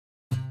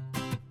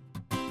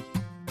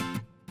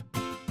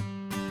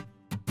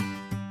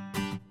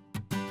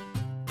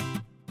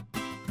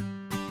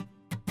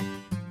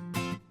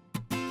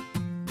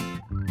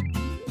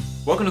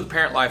Welcome to the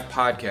Parent Life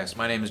Podcast.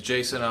 My name is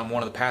Jason. I'm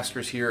one of the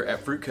pastors here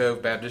at Fruit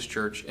Cove Baptist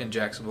Church in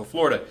Jacksonville,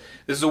 Florida.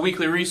 This is a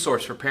weekly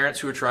resource for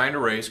parents who are trying to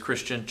raise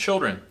Christian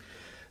children.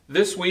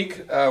 This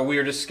week, we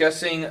are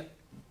discussing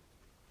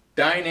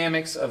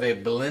dynamics of a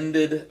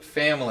blended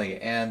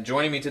family. And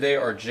joining me today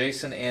are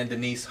Jason and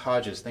Denise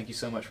Hodges. Thank you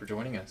so much for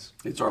joining us.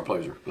 It's our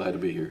pleasure. Glad to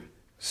be here.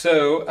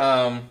 So,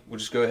 we'll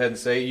just go ahead and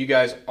say you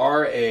guys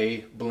are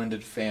a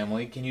blended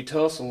family. Can you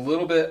tell us a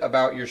little bit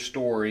about your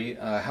story,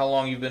 how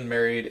long you've been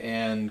married,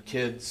 and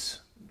kids,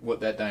 what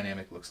that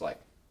dynamic looks like?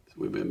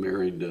 We've been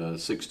married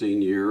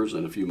 16 years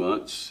and a few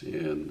months,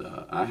 and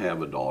I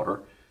have a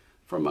daughter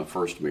from my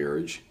first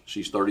marriage.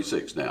 She's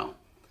 36 now,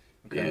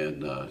 Okay.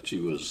 and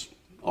she was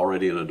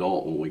already an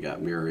adult when we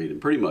got married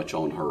and pretty much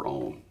on her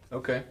own.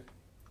 Okay.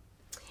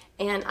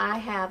 And I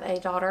have a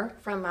daughter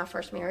from my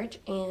first marriage,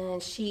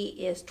 and she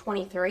is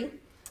 23,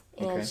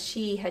 and Okay.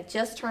 she had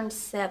just turned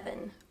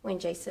 7 when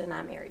Jason and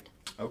I married.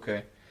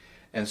 Okay.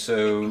 And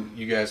so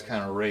you guys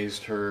kind of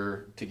raised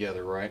her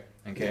together, right?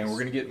 Okay. And Yes.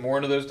 we're going to get more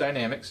into those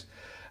dynamics.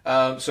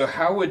 So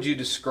how would you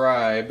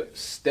describe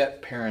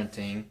step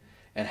parenting,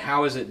 and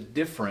how is it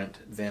different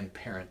than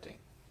parenting?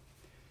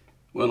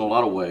 Well, in a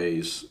lot of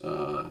ways,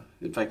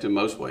 in fact, in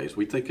most ways,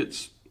 we think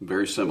it's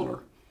very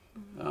similar.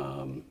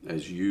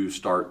 As you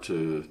start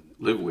to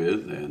live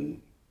with and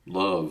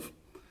love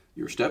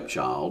your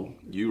stepchild,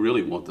 you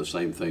really want the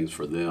same things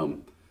for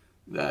them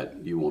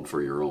that you want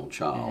for your own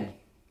child.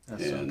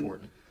 That's so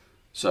important.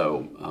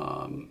 So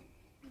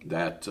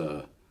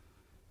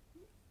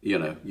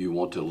you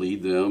want to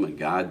lead them and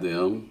guide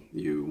them.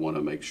 You want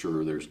to make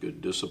sure there's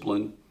good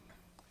discipline,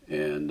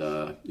 and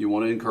you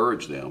want to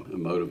encourage them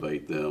and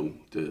motivate them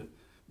to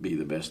be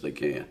the best they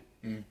can.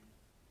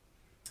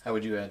 How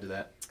would you add to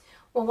that?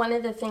 Well, one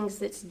of the things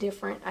that's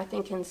different, I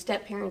think, in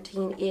step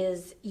parenting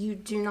is you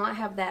do not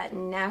have that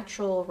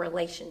natural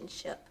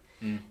relationship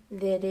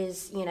that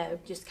is,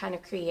 just kind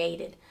of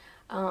created.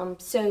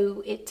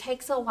 So it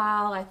takes a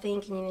while, I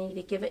think, and you need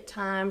to give it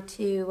time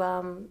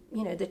to,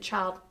 the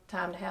child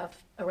time to have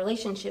a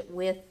relationship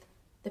with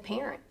the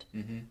parent.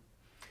 Mm-hmm.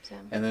 So.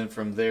 And then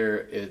from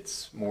there,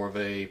 it's more of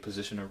a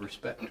position of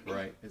respect,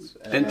 right?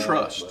 And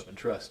trust. Love and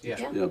trust, yeah.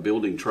 Yeah. Yeah,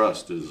 building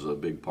trust is a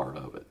big part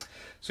of it.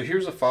 So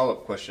here's a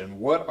follow-up question.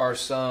 What are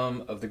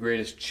some of the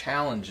greatest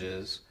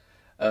challenges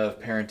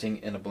of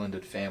parenting in a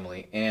blended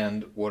family,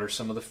 and what are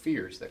some of the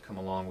fears that come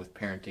along with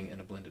parenting in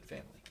a blended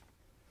family?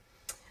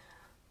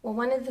 Well,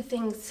 one of the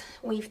things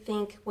we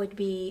think would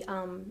be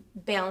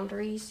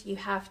boundaries. You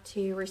have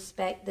to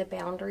respect the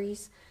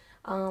boundaries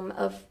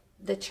of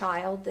the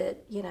child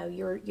that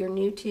you're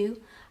new to.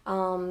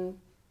 For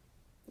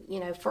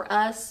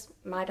us,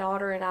 my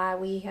daughter and I,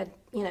 we had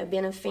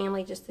been a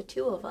family, just the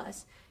two of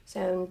us.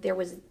 So there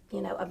was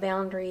a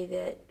boundary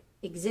that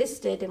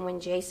existed, and when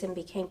Jason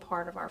became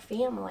part of our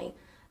family,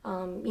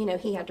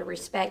 he had to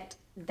respect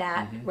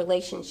that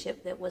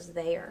relationship that was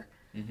there.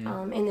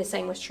 And the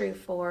same was true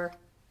for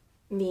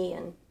me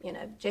and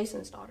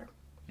Jason's daughter.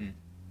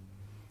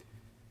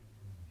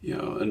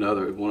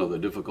 Another one of the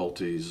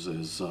difficulties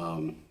is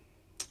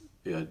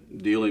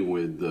dealing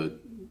with the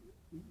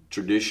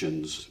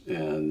traditions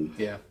and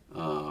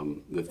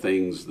the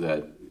things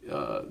that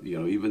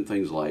even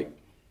things like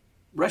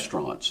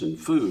restaurants and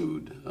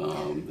food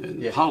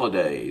and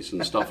holidays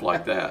and stuff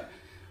like that.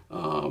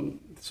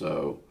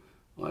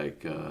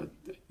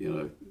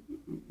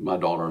 My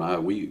daughter and I,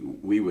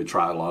 we would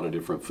try a lot of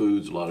different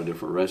foods, a lot of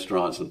different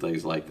restaurants and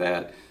things like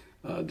that.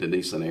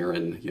 Denise and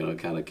Aaron,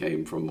 kind of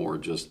came from more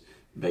just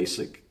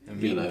basic,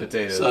 meat and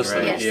potatoes,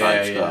 sustenance right?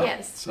 type stuff.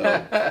 Yes. So,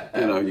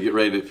 you get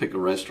ready to pick a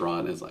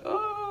restaurant, it's like,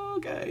 oh,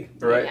 okay.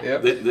 Right, Yeah.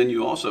 yep. Then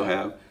you also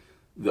have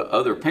the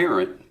other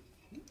parent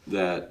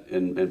that,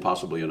 and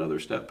possibly another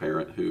step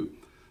parent who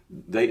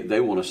they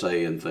want to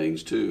say in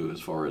things too,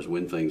 as far as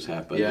when things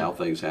happen, how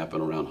things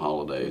happen around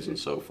holidays and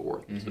so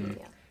forth. So,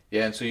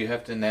 Yeah, and so you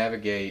have to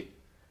navigate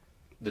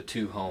the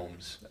two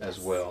homes as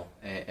well.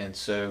 And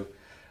so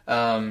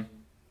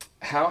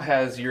how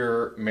has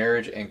your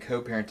marriage and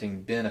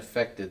co-parenting been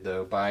affected,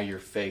 though, by your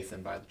faith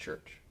and by the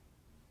church?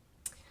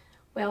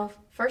 Well,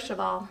 first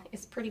of all,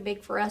 it's pretty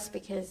big for us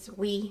because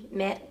we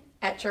met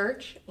at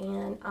church,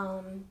 and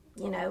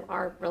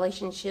our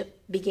relationship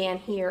began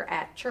here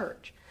at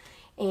church.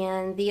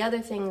 And the other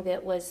thing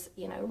that was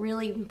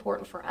really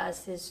important for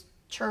us is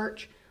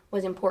church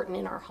was important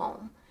in our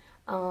home.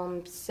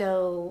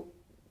 So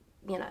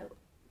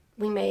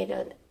we made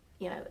a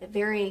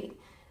very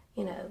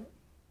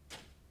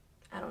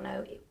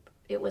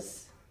it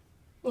was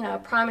a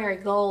primary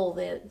goal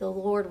that the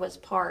Lord was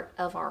part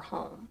of our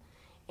home.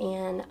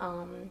 And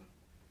and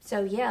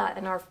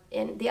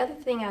the other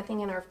thing I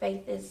think in our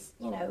faith is,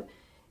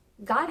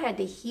 God had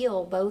to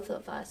heal both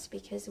of us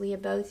because we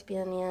had both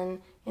been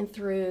in and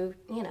through,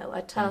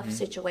 a tough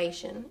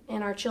situation,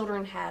 and our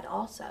children had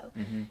also.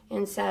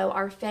 And so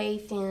our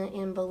faith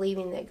in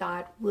believing that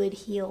God would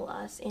heal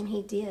us, and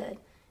He did.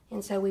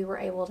 And so we were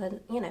able to,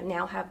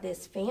 now have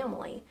this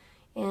family,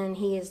 and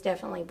He has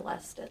definitely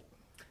blessed it.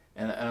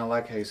 And I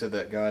like how you said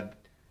that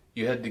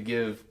you had to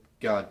give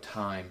God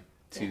time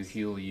to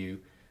heal you.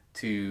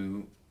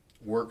 to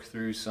work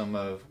through some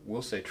of,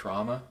 we'll say,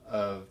 trauma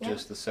of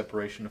just the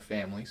separation of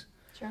families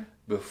Sure.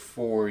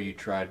 before you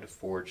tried to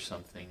forge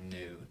something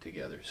new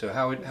together. So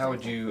how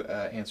would you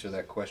answer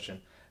that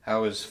question?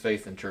 How is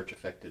faith and church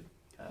affected?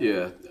 I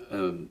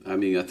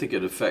mean, I think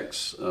it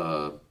affects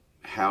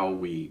how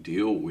we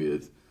deal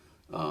with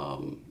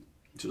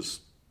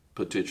just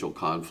potential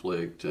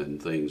conflict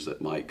and things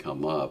that might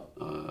come up.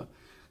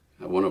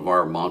 One of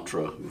our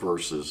mantra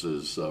verses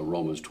is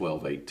Romans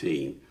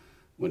 12:18.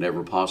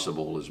 Whenever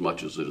possible, as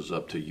much as it is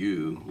up to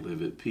you,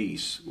 live at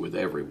peace with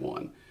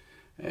everyone.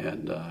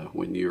 And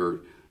when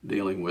you're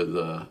dealing with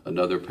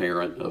another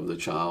parent of the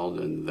child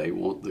and they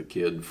want the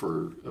kid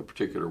for a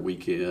particular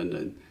weekend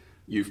and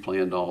you've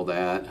planned all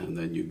that, and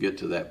then you get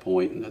to that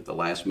point and at the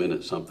last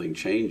minute something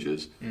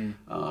changes,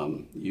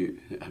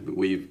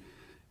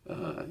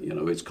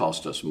 it's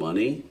cost us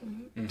money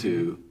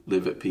to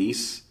live at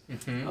peace.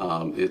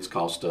 It's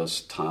cost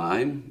us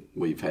time.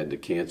 We've had to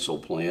cancel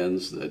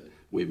plans that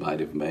we might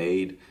have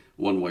made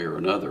one way or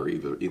another,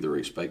 either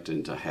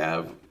expecting to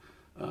have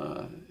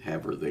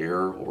her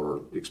there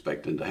or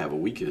expecting to have a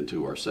weekend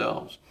to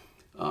ourselves.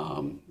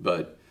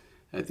 But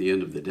at the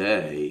end of the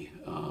day,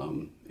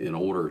 in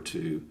order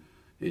to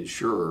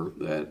ensure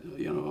that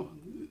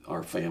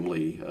our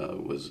family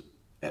was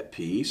at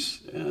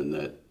peace and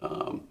that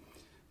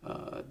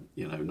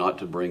not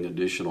to bring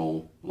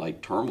additional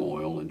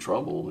turmoil and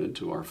trouble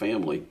into our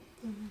family,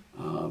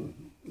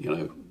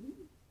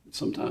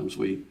 sometimes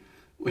we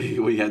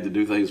had to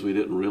do things we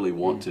didn't really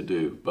want to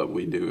do, but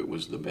we knew it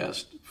was the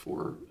best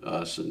for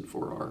us and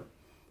for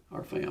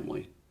our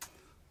family.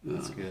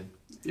 That's good.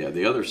 Yeah,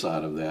 the other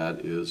side of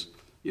that is,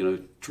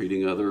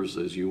 treating others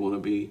as you want to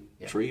be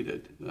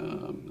treated,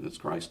 as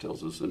Christ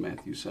tells us in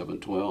Matthew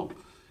 7:12.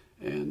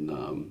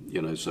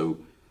 And, so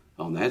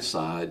on that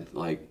side,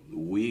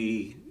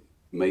 we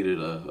made it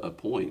a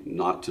point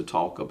not to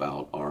talk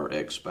about our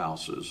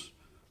ex-spouses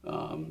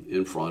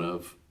in front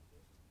of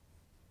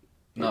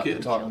Not to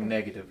kids. talk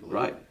negatively.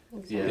 Right.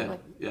 Exactly.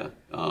 Yeah.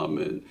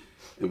 And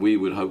we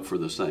would hope for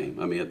the same.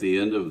 I mean, at the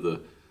end of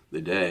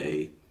the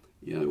day,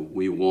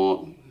 we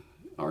want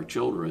our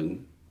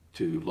children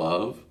to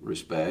love,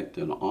 respect,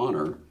 and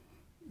honor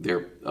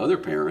their other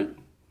parent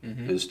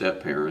and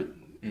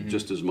step-parent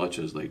just as much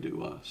as they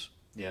do us.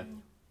 Yeah.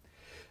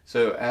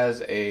 So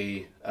as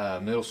a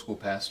middle school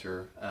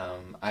pastor,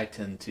 I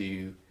tend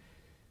to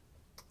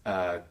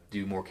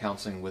do more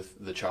counseling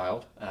with the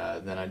child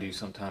than I do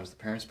sometimes the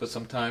parents, but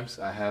sometimes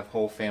I have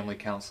whole family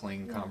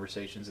counseling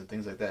conversations and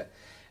things like that.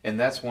 And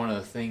that's one of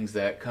the things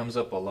that comes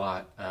up a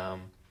lot,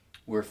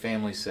 where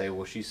families say,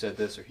 well, she said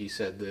this or he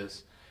said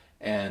this,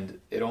 and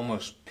it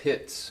almost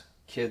pits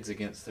kids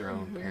against their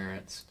own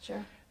parents.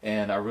 Sure.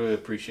 And I really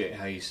appreciate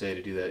how you say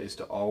to do that is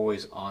to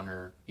always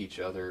honor each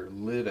other,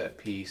 live at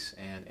peace,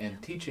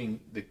 and teaching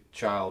the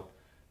child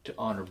to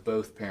honor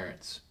both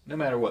parents, no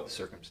matter what the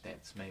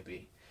circumstance may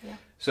be. Yeah.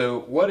 So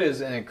what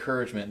is an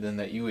encouragement then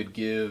that you would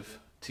give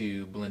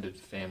to blended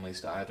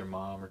families, to either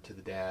mom or to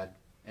the dad,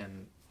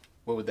 and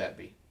what would that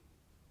be?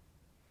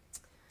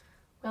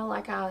 Well,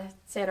 like I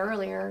said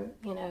earlier,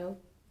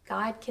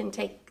 God can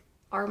take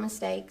our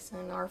mistakes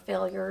and our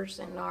failures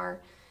and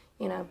our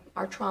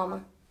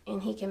trauma,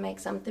 and He can make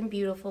something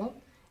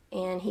beautiful,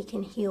 and He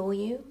can heal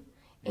you,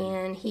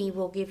 and He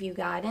will give you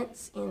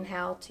guidance in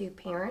how to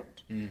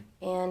parent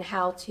and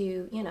how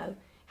to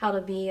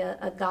be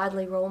a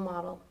godly role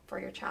model for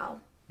your child.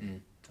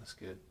 That's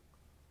good.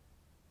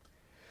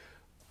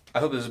 I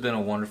hope this has been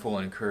a wonderful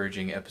and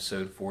encouraging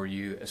episode for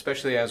you,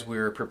 especially as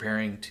we're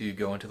preparing to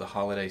go into the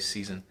holiday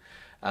season.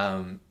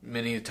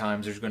 Many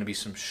times there's going to be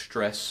some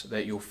stress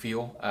that you'll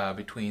feel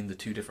between the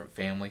two different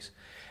families.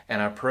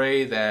 And I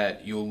pray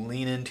that you'll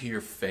lean into your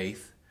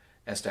faith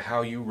as to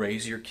how you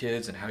raise your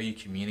kids and how you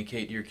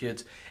communicate to your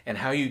kids and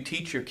how you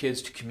teach your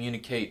kids to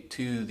communicate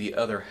to the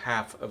other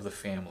half of the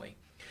family.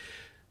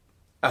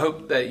 I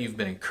hope that you've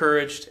been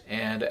encouraged,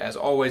 and as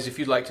always, if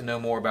you'd like to know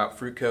more about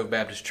Fruit Cove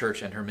Baptist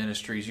Church and her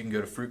ministries, you can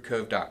go to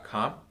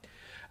fruitcove.com.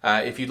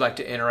 If you'd like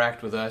to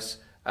interact with us,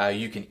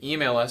 you can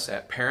email us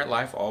at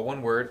parentlife, all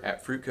one word,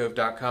 at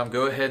fruitcove.com.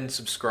 Go ahead and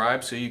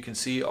subscribe so you can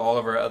see all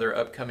of our other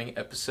upcoming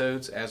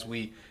episodes as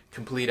we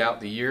complete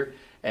out the year.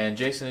 And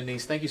Jason and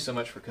Denise, thank you so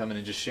much for coming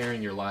and just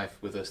sharing your life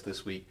with us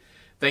this week.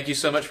 Thank you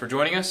so much for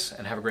joining us,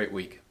 and have a great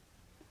week.